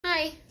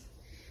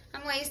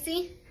I'm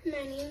Lacey.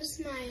 My name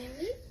is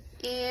Miami.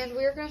 And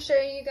we're going to show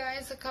you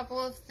guys a couple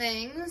of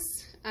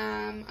things.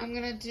 I'm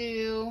going to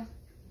do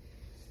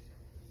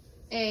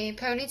a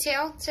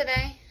ponytail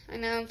today. I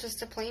know,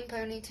 just a plain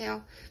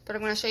ponytail, but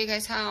I'm going to show you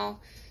guys how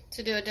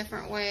to do a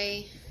different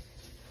way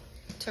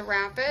to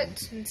wrap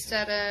it.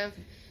 Instead of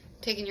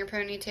taking your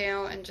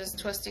ponytail and just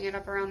twisting it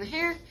up around the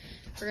hair,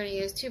 we're going to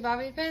use 2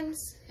 bobby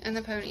pins and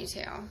the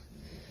ponytail.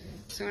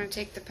 So we're going to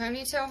take the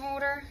ponytail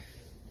holder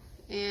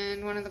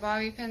and one of the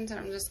bobby pins, and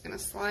I'm just going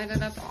to slide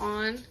it up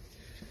on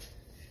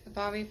the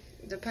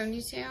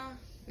ponytail. I'm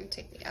going to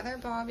take the other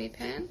bobby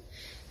pin,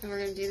 and we're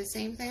going to do the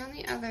same thing on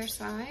the other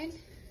side.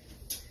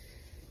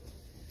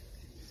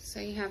 So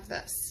you have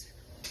this.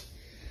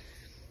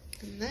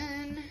 And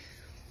then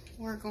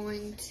we're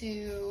going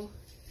to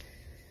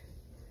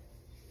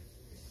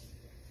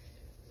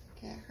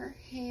get her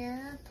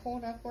hair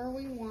pulled up where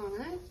we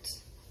want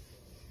it.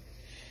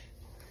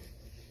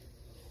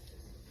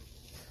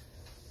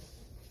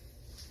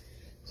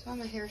 So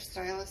I'm a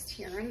hairstylist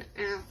here in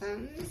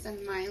Athens,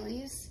 and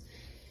Miley's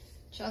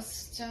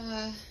just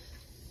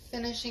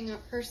finishing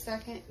up her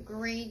 2nd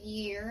grade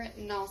year at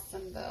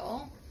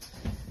Nelsonville.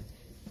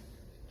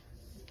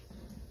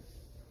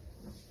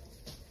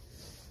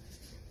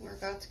 We're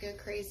about to go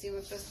crazy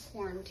with this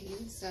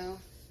quarantine, so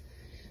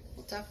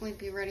we'll definitely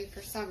be ready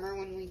for summer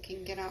when we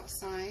can get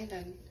outside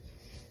and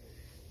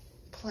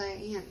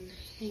play and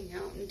hang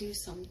out and do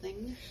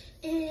something.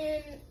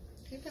 And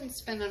we've been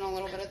spending a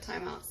little bit of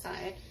time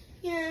outside.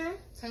 yeah.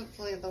 So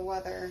hopefully the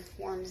weather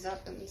warms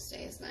up and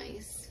stays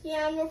nice.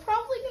 Yeah, and we're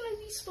probably going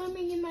to be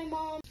swimming in my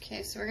mom.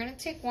 Okay, so we're going to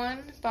take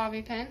one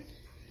bobby pin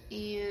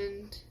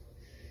and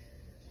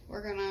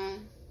we're going to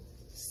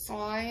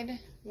slide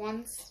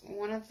one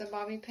of the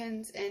bobby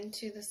pins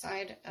into the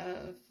side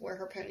of where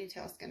her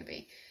ponytail is going to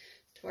be,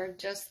 to where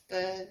just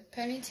the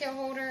ponytail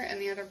holder and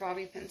the other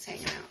bobby pin's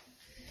hanging out.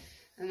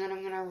 And then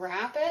I'm going to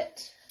wrap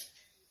it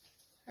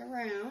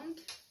around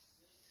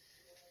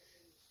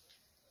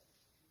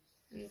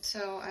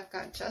until I've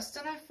got just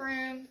enough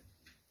room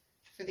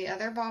for the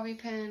other bobby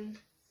pin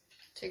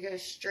to go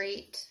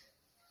straight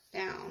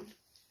down.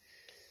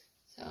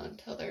 So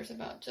until there's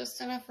about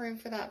just enough room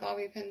for that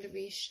bobby pin to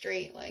be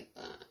straight like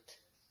that.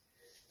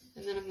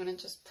 And then I'm going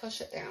to just push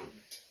it down.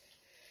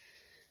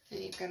 And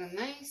you've got a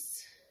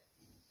nice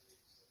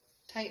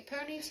tight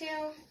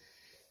ponytail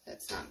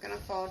that's not going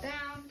to fall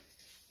down.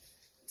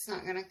 It's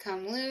not going to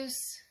come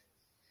loose.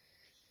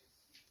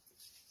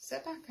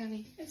 Sit back,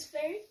 honey. It's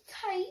very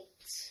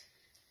tight.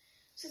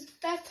 So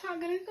that's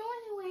not going to go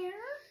anywhere.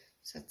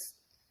 So it's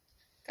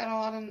got a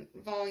lot of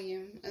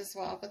volume as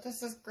well. But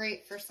this is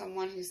great for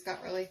someone who's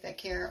got really thick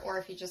hair, or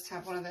if you just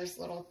have one of those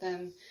little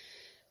thin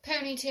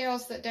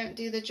ponytails that don't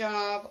do the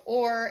job,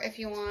 or if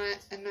you want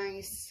a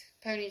nice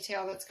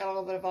ponytail that's got a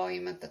little bit of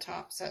volume at the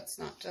top, so it's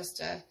not just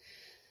a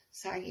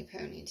saggy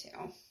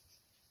ponytail.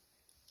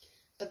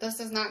 But this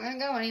is not going to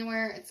go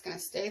anywhere. It's going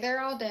to stay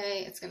there all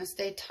day. It's going to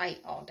stay tight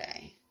all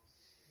day.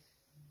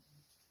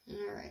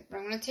 Alright, but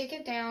I'm going to take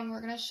it down.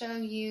 We're going to show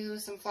you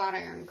some flat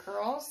iron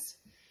curls.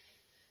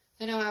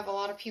 I know I have a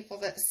lot of people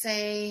that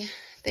say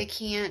they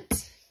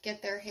can't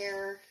get their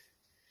hair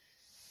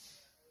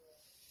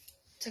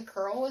to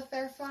curl with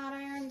their flat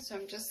iron, so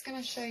I'm just going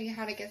to show you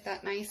how to get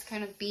that nice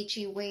kind of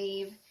beachy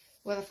wave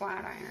with a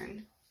flat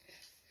iron.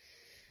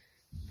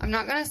 I'm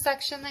not going to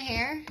section the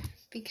hair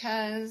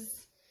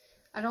because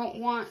I don't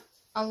want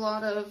a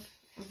lot of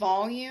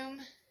volume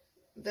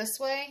this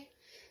way.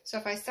 So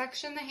if I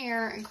section the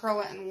hair and curl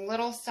it in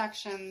little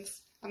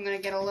sections, I'm going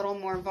to get a little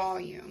more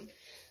volume.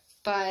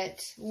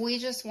 But we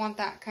just want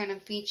that kind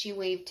of beachy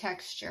wave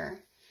texture.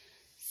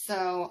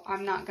 So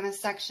I'm not going to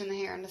section the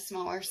hair into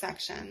smaller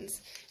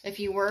sections. If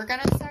you were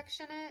going to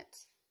section it,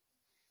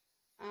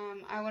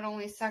 I would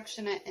only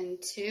section it in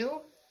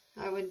 2.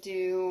 I would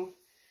do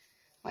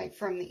like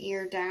from the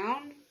ear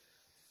down.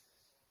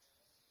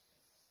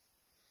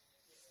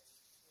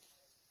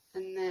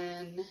 And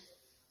then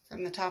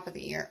from the top of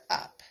the ear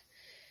up.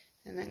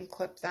 And then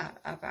clip that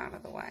up out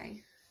of the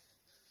way.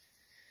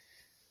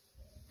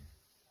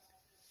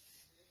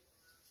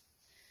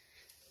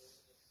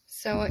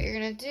 So what you're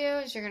going to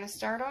do is you're going to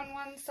start on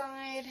one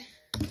side.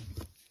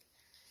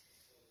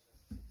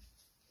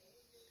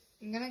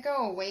 I'm going to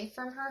go away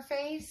from her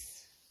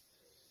face.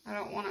 I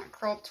don't want it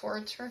curled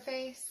towards her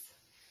face.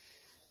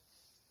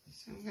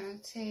 So I'm going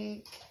to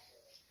take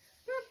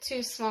not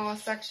too small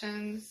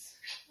sections,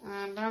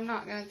 but I'm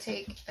not going to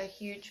take a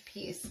huge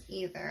piece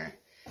either.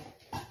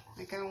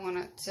 Like I want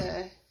it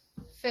to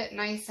fit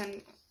nice,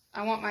 and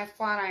I want my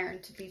flat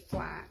iron to be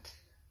flat.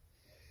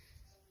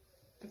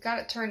 I've got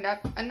it turned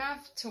up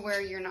enough to where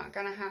you're not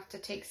going to have to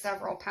take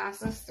several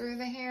passes through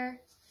the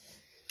hair.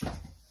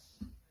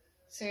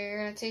 So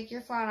you're going to take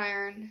your flat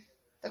iron.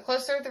 The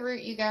closer to the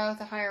root you go,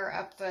 the higher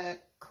up the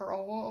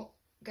curl will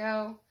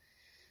go.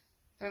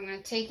 But I'm going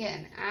to take it,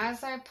 and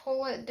as I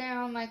pull it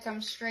down like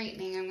I'm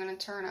straightening, I'm going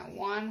to turn it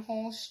one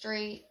whole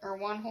straight, or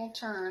one whole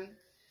turn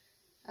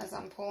as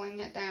I'm pulling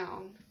it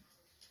down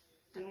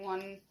in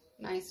one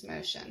nice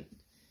motion.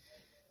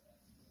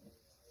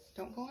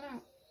 Don't pull it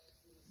out.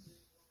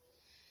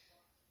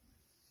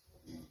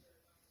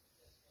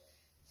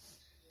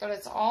 But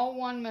it's all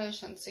one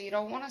motion, so you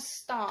don't want to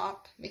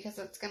stop because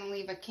it's going to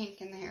leave a kink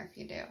in the hair if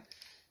you do.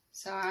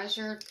 So as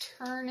you're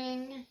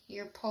turning,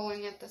 you're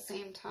pulling at the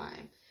same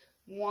time.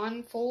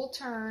 One full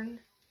turn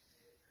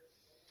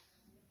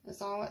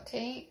is all it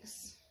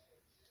takes.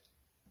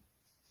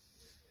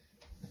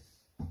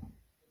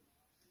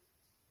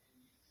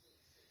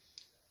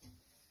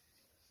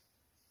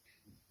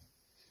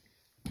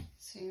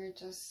 So you're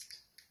just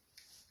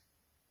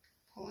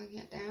pulling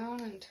it down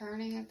and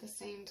turning at the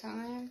same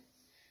time.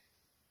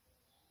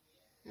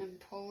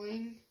 And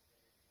pulling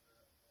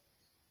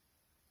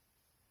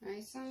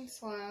nice and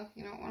slow.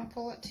 You don't want to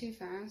pull it too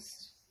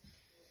fast.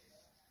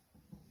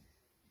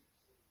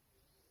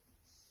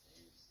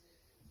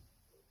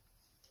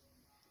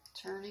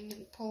 Turning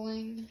and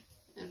pulling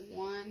in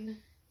one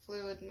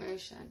fluid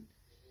motion.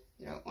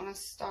 You don't want to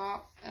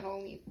stop.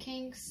 It'll leave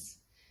kinks.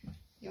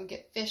 You'll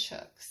get fish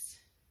hooks.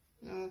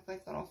 It'll look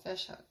like little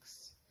fish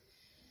hooks.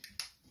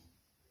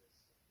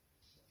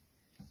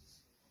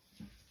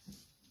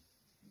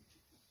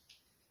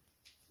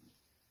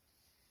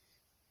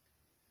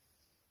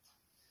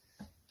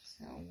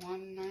 So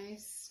one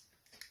nice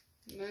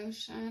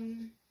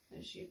motion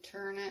as you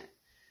turn it,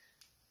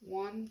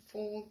 one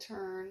full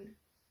turn,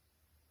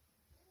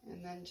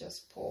 and then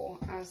just pull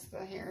as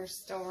the hair is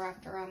still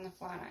wrapped around the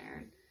flat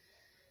iron.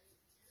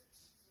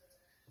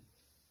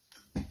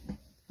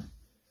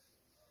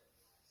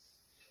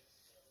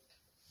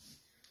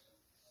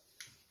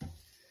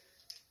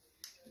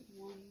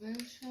 One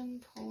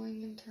motion,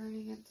 pulling and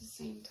turning at the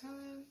same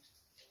time.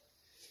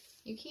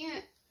 You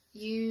can't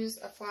use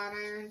a flat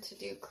iron to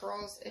do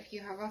curls if you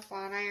have a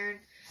flat iron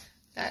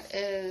that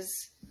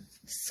is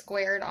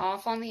squared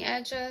off on the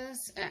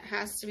edges. It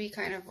has to be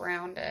kind of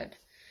rounded.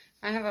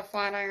 I have a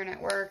flat iron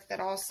at work that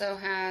also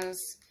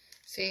has,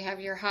 so you have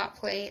your hot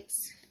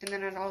plates, and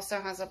then it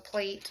also has a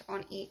plate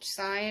on each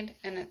side,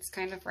 and it's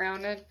kind of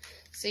rounded.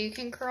 So you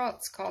can curl,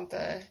 it's called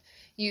the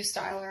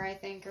U-Styler, I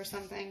think, or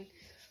something.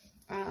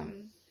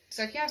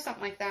 So if you have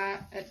something like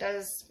that, it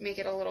does make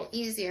it a little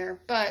easier,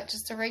 but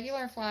just a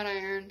regular flat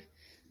iron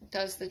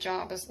does the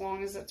job as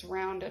long as it's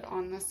rounded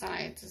on the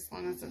sides, as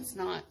long as it's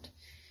not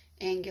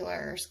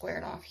angular or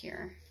squared off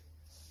here.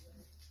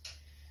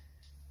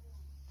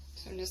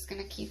 So I'm just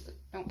going to keep,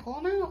 don't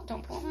pull them out,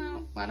 don't pull them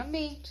out, let them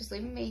be, just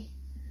leave them be.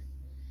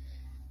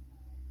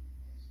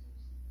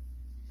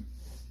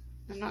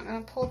 I'm not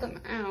going to pull them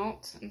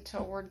out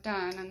until we're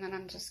done, and then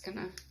I'm just going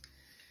to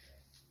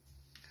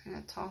kind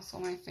of toss all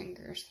my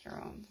fingers through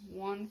them.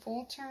 One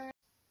full turn.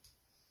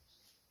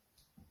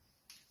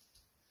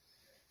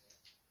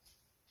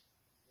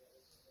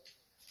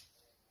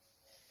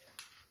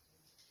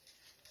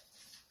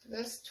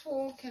 This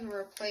tool can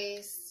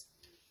replace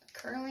a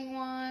curling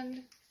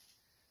wand,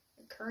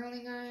 a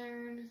curling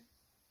iron,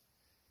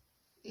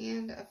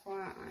 and a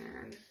flat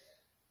iron.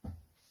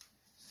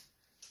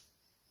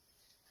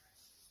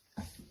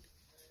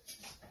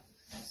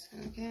 So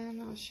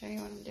again, I'll show you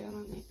what I'm doing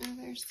on the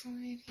other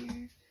side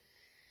here.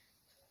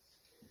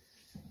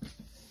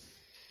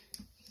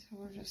 So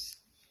we're just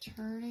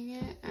turning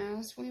it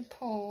as we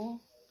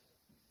pull.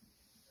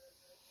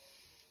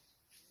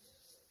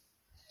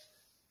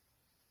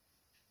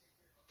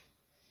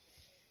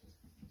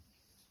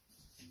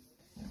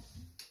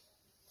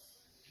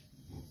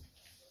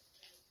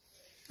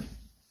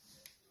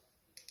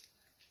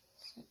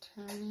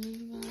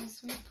 Turning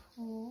as we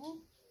pull.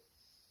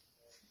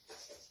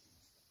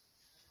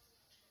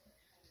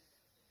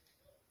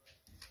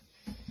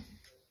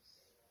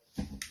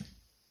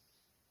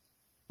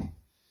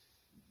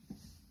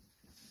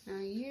 Now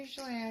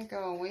usually I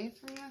go away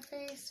from the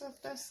face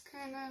with this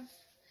kind of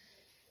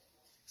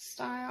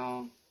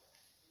style.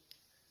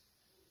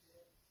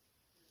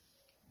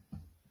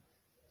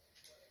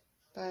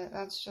 But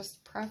that's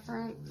just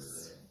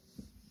preference.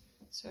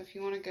 So if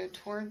you want to go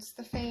towards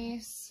the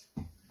face,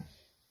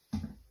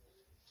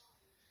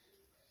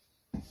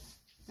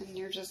 and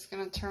you're just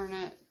going to turn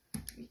it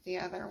the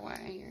other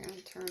way. You're going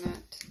to turn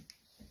it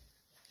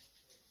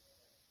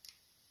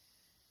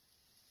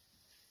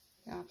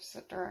the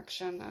opposite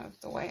direction of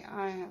the way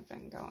I have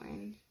been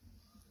going.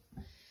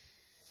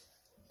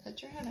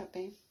 Put your head up,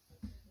 babe.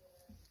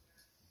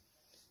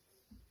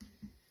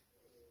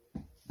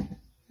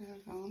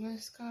 I've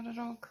almost got it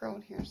all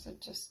curled here, so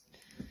just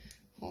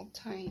hold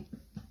tight.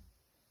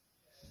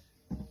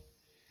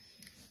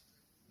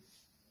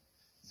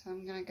 So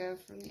I'm going to go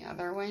from the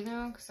other way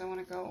now because I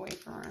want to go away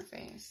from our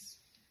face.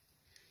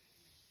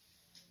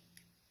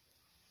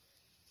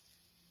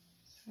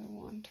 So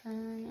one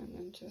turn and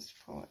then just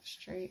pull it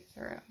straight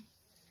through.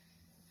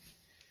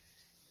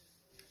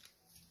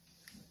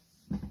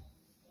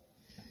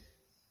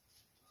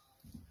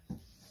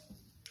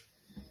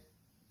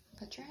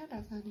 Put your head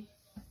up, honey.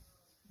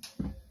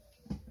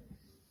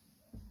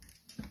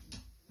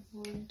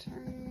 One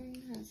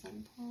turn as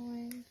I'm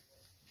pulling.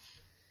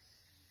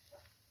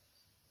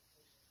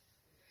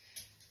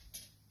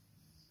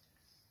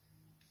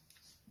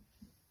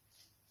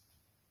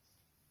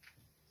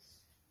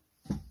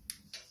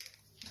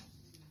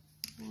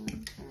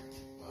 One turn.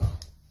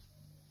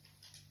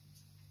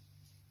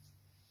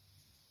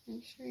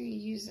 Make sure you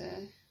use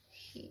a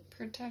heat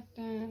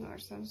protectant or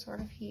some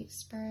sort of heat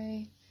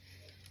spray.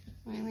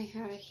 Miley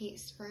had a heat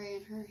spray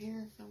in her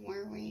hair from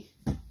where we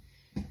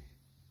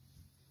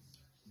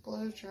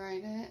blow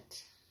dried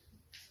it.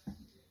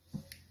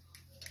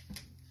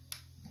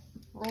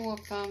 Rule of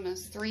thumb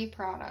is 3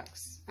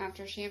 products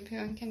after shampoo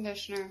and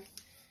conditioner.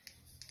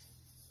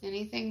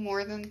 Anything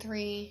more than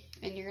 3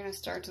 and you're going to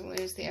start to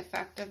lose the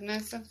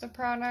effectiveness of the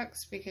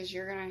products because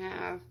you're going to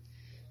have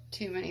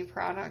too many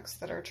products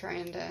that are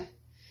trying to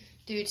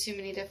do too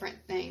many different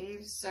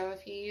things. So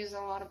if you use a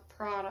lot of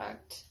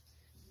product,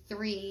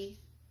 3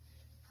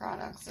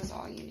 products is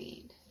all you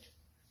need.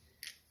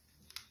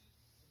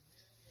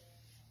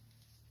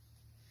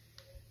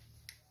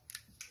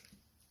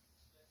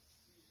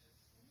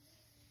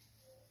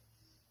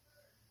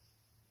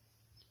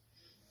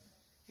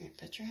 Alright,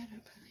 put your head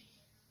up, honey.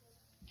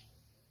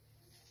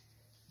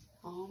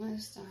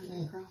 Almost done,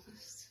 I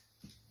promise.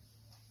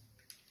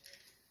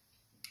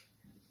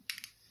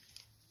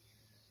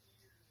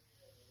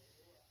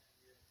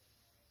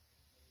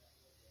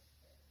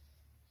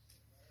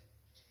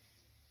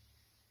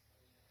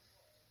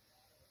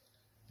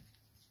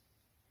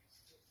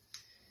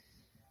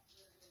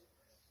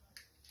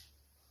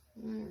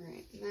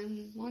 Alright, and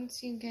then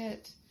once you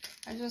get,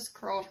 I just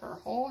curled her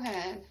whole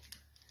head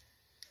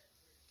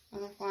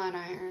with a flat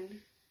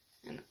iron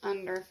in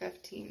under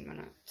 15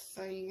 minutes.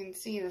 So you can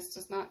see this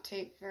does not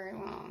take very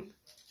long.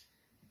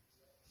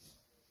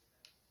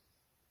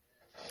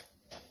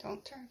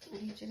 Don't turn,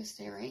 I need you to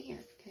stay right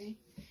here, okay?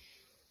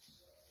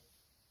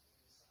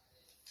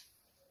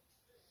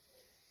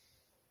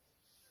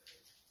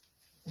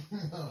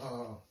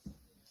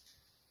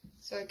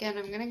 So again,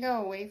 I'm going to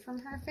go away from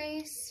her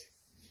face.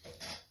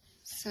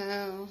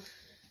 So,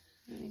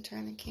 let me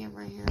turn the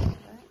camera here a little bit.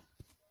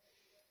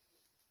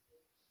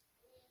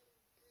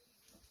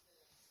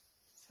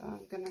 So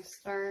I'm going to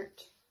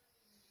start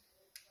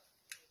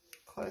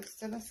close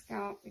to the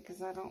scalp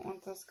because I don't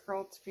want this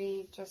curl to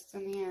be just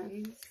in the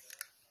ends.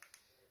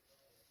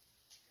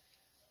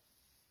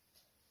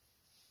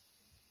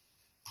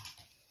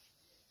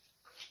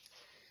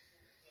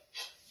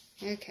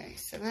 Okay,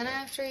 so then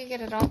after you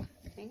get it all,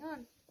 hang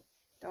on,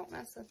 don't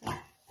mess with it.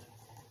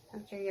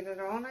 After you get it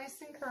all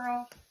nice and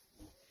curled,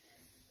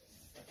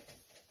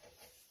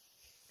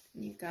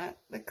 you've got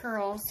the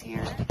curls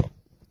here.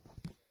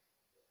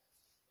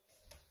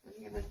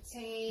 I'm going to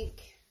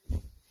take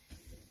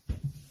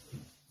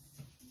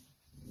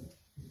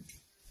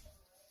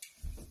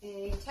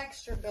a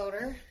texture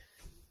builder.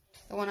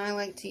 The one I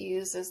like to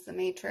use is the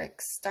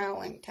Matrix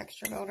Styling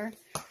Texture Builder.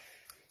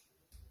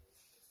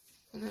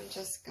 And I'm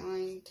just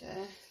going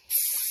to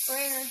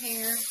spray her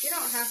hair. You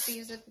don't have to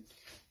use a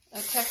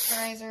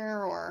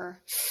texturizer or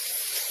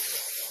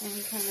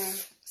any kind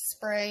of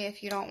spray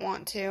if you don't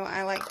want to.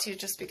 I like to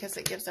just because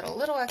it gives it a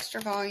little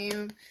extra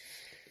volume.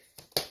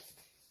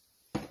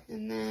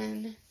 And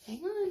then,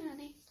 hang on,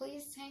 honey.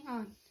 Please hang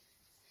on.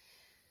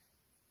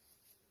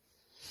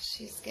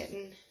 She's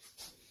getting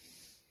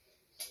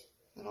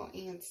a little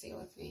antsy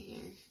with me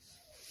here.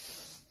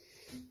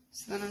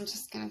 So then I'm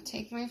just going to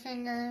take my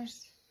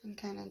fingers and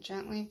kind of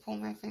gently pull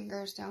my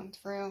fingers down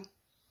through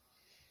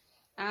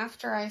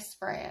after I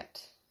spray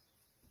it.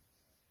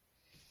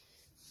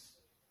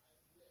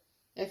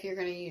 If you're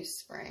going to use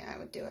spray, I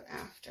would do it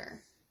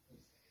after.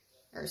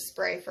 Or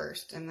spray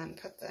first and then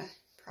put the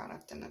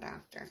product in it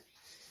after.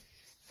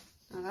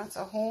 Now that's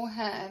a whole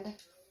head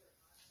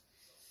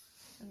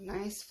of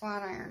nice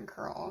flat iron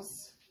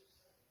curls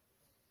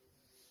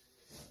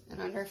in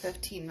under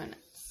 15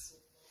 minutes.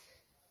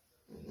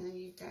 And then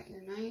you've got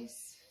your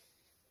nice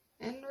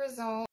end result.